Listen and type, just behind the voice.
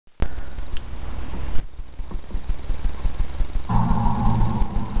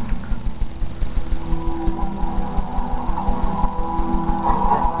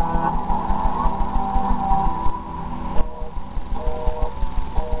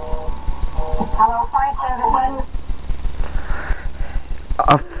Hello, fire services.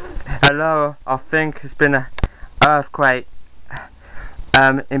 Hello, I think it's been an earthquake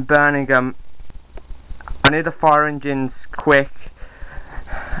in Birmingham. I need the fire engines quick.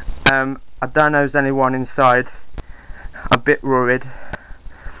 I don't know if there's anyone inside. I'm a bit worried.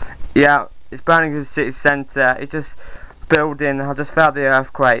 Yeah, it's Birmingham city centre. It's just building. I just felt the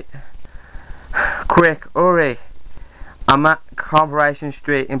earthquake. Quick, hurry! I'm at Corporation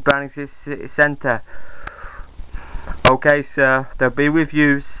Street in Birmingham city centre. Okay, sir. They'll be with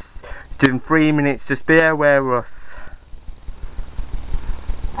you in 3 minutes. Just be aware of us.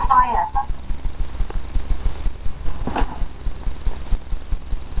 Fire.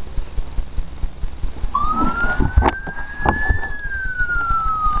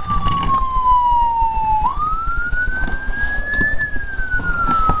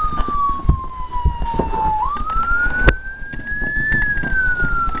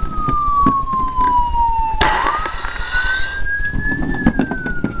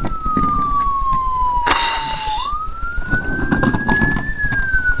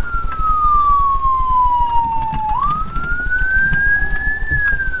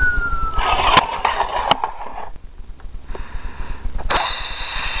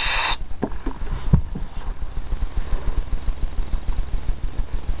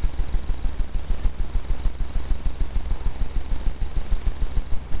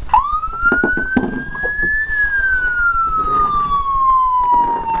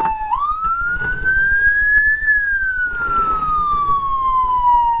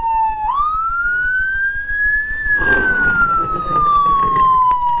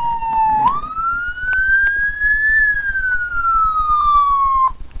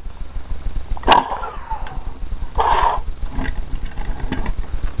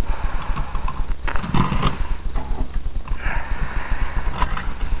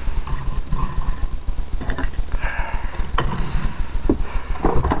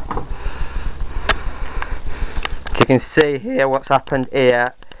 You can see here what's happened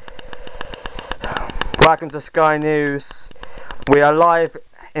here. Welcome to Sky News. We are live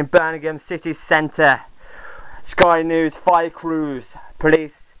in Birmingham city centre. Sky News fire crews,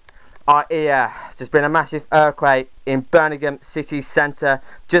 police are here. There's been a massive earthquake in Birmingham city centre.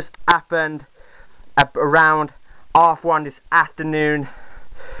 Just happened around 1:30 this afternoon.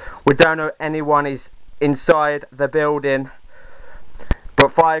 We don't know if anyone is inside the building,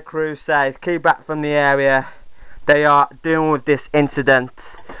 but fire crews say keep back from the area. They are dealing with this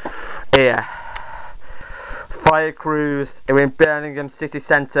incident here. Fire crews are in Birmingham city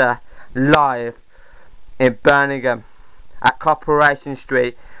centre, live in Birmingham at Corporation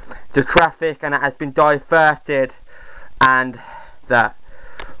Street. The traffic and it has been diverted, and that.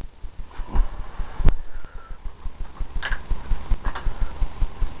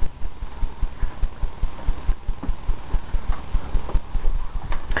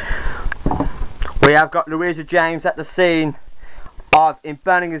 We have got Louisa James at the scene in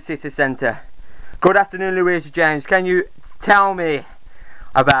Birmingham city centre. Good afternoon, Louisa James. Can you tell me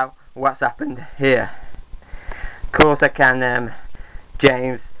about what's happened here? Of course I can,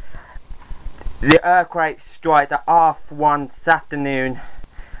 James. The earthquake struck at 1:30 this afternoon.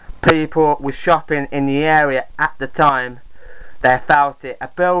 People were shopping in the area at the time. They felt it. A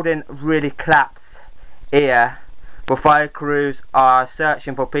building really collapsed here, but fire crews are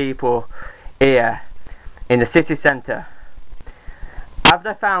searching for people here in the city centre. Have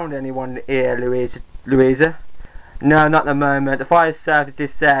they found anyone here, Louisa? No, not at the moment. The fire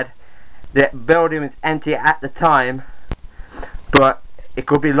services said the building was empty at the time, but it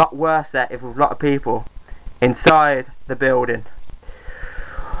could be a lot worse there if with a lot of people inside the building.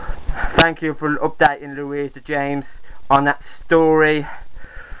 Thank you for updating Louisa James on that story,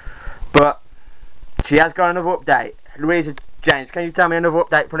 but she has got another update. Louisa James, can you tell me another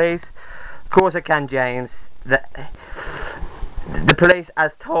update, please? Of course I can, James. The police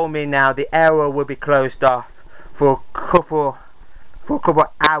has told me now the area will be closed off for a couple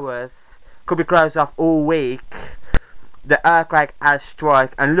hours. Could be closed off all week. The earthquake has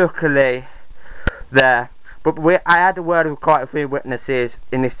struck, and luckily there. But I had a word with quite a few witnesses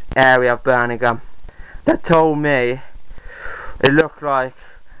in this area of Birmingham that told me it looked like,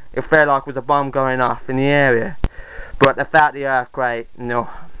 it felt like there was a bomb going off in the area. But they felt the earthquake, no.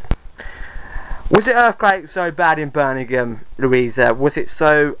 Was the earthquake so bad in Birmingham, Louisa? Was it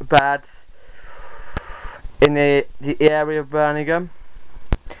so bad in the area of Birmingham?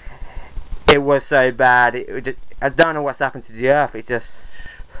 It was so bad. I don't know what's happened to the earth. It just,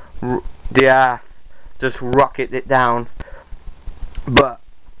 the earth just rocketed it down. But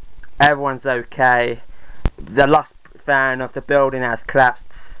everyone's okay. The lost, fair enough, the building has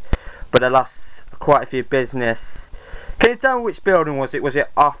collapsed. but they lost quite a few business. Can you tell me which building was it? Was it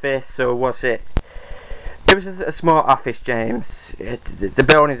office or was it? It was a small office, James. The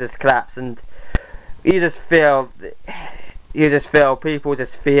building just collapsed, and you just feel people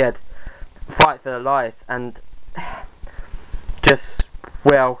just feared, fight for their lives, and just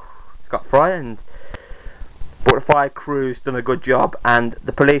got frightened. But the fire crew's done a good job, and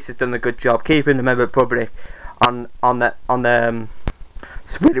the police has done a good job keeping the member public on the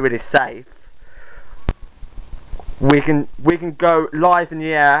really safe. We can go live in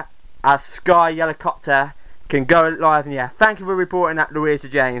the air. Our Sky helicopter can go live in the air. Thank you for reporting that, Louisa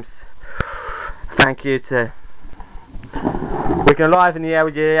James. Thank you to. We can live in the air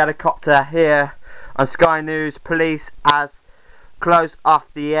with your helicopter here on Sky News. Police has closed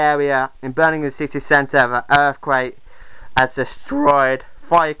off the area in Birmingham city centre. The earthquake has destroyed.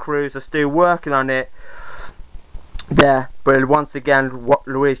 Fire crews are still working on it there, but once again, what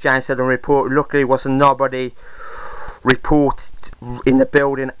Louisa James said on report, luckily wasn't nobody reported in the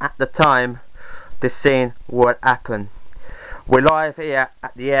building at the time the scene what happened. We're live here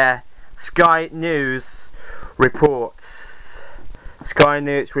at the air. Sky News reports. Sky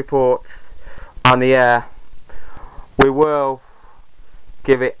News reports on the air. We will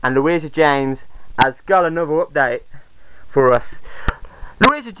give it, and Louisa James has got another update for us.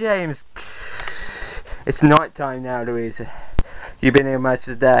 Louisa James, it's night time now, Louisa. You've been here most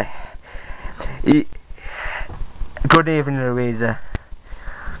of the day. Good evening, Louisa.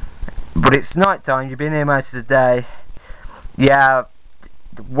 But it's night time, you've been here most of the day. Yeah,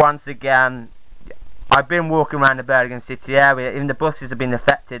 once again, I've been walking around the Birmingham city area. Even the buses have been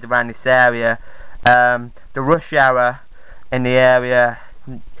affected around this area. The rush hour in the area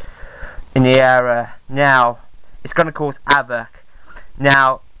now, it's going to cause havoc.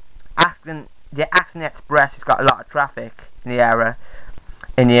 Now, the Aston Express has got a lot of traffic in the area,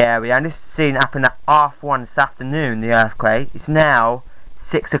 and this scene happened at 1:30 this afternoon. The earthquake. It's now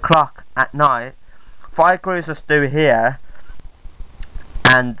 6 o'clock at night. Fire crews are still here,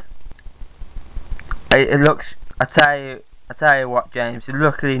 and it looks. I tell you what, James.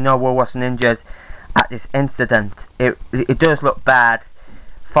 Luckily, no one wasn't injured at this incident. It does look bad.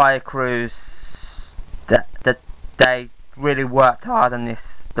 Fire crews, they really worked hard on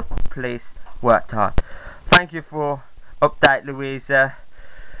this. The police worked hard. Thank you for update, Louisa.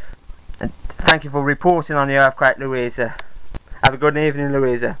 And thank you for reporting on the earthquake, Louisa. Have a good evening,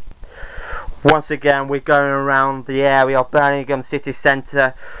 Louisa. Once again, we're going around the area of Birmingham city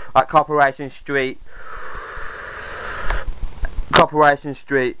centre at Corporation Street.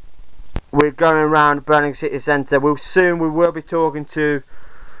 We're going around Birmingham city centre. We will be talking to.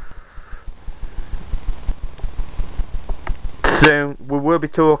 Soon we will be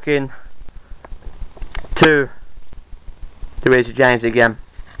talking to Louisa James again.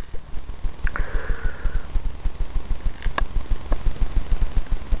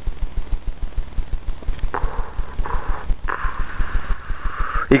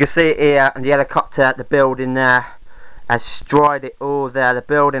 You can see it here, and the helicopter, the building there has destroyed it all there. The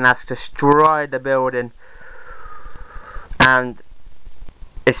building has destroyed the building, and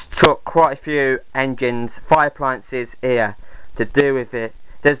it's took quite a few engines, fire appliances here to do with it.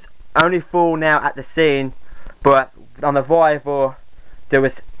 There's only 4 now at the scene, but on the Vival there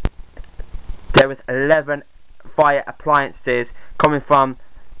was 11 fire appliances coming from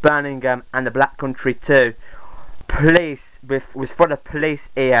Birmingham and the Black Country too. Police was for the police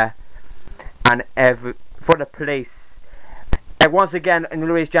here, and for the police. And once again, in the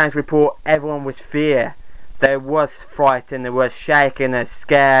Louisa James report, everyone was fear. They was frightened, they was shaking, they were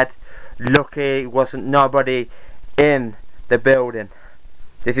scared. Lucky wasn't nobody in the building.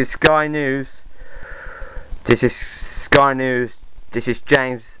 This is Sky News. This is Sky News. This is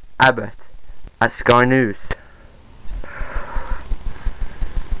James Abbott at Sky News.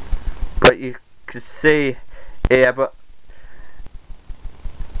 But you can see here, but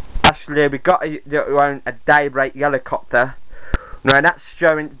actually we got a Daybreak helicopter. Now that's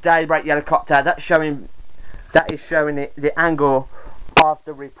showing Daybreak helicopter. That is showing the angle of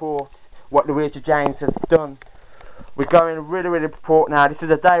the report, what Louisa James has done. We're going really report now. This is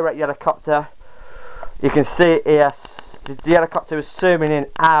a Daybreak helicopter. You can see it here. The helicopter is zooming in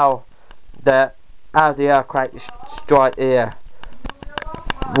how the earthquake strike here.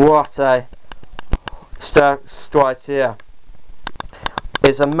 What a strike here.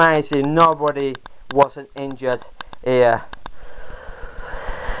 It's amazing. Nobody wasn't injured here.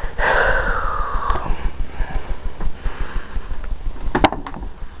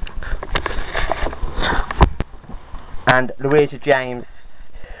 And Louisa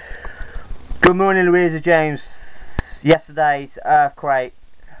James. Good morning, Louisa James. Yesterday's earthquake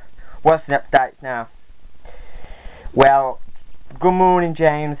what's the update now? Well, good morning,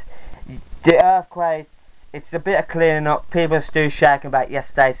 James. The earthquake, it's a bit of cleaning up. People are still shaking about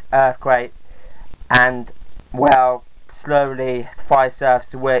yesterday's earthquake, and well, slowly the fire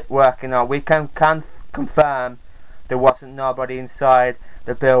service are working on. We can confirm there wasn't nobody inside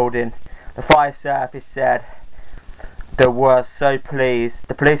the building. The fire service said they were so pleased.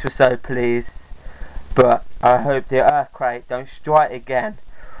 The police were so pleased. But I hope the earthquake don't strike again.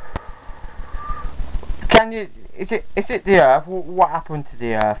 Can you? Is it the earth? What happened to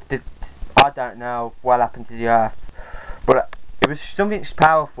the earth? I don't know what happened to the earth, but it was something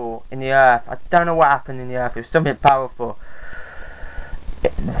powerful in the earth. I don't know what happened in the earth. It was something powerful.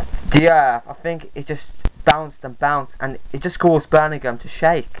 The earth, I think it just bounced and bounced, and it just caused Birmingham to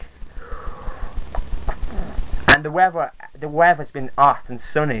shake. And the weather's been hot and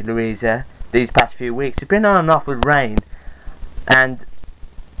sunny, Louisa, these past few weeks. It's been on and off with rain, and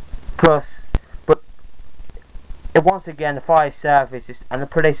plus, but once again, the fire service and the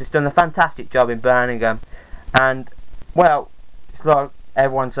police has done a fantastic job in Birmingham, and well, it's like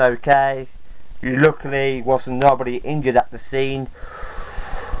everyone's okay. Luckily, wasn't nobody injured at the scene,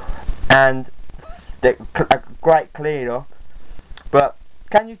 and a great clean up. But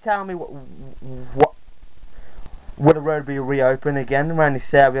can you tell me what will the road be reopened again around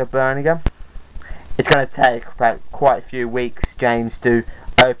this area of Birmingham? It's going to take about quite a few weeks, James, to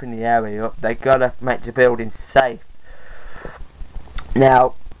open the area up. They've got to make the building safe.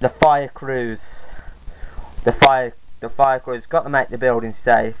 Now, the fire crews got to make the building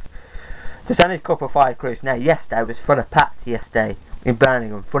safe. There's only a couple of fire crews. Now, yesterday was full of packed yesterday in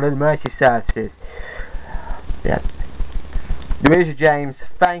Birmingham, full of emergency services. Yeah. Louisa, James,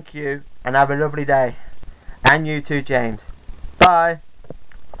 thank you, and have a lovely day. And you too, James. Bye.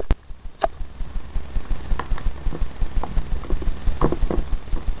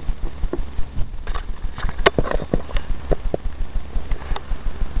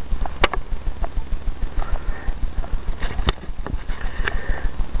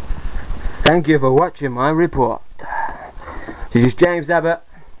 Thank you for watching my report. This is James Abbott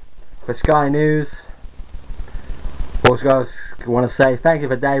for Sky News. Also, I want to say thank you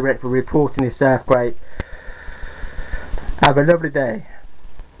for Daybreak for reporting this earthquake. Have a lovely day.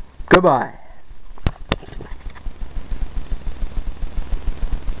 Goodbye.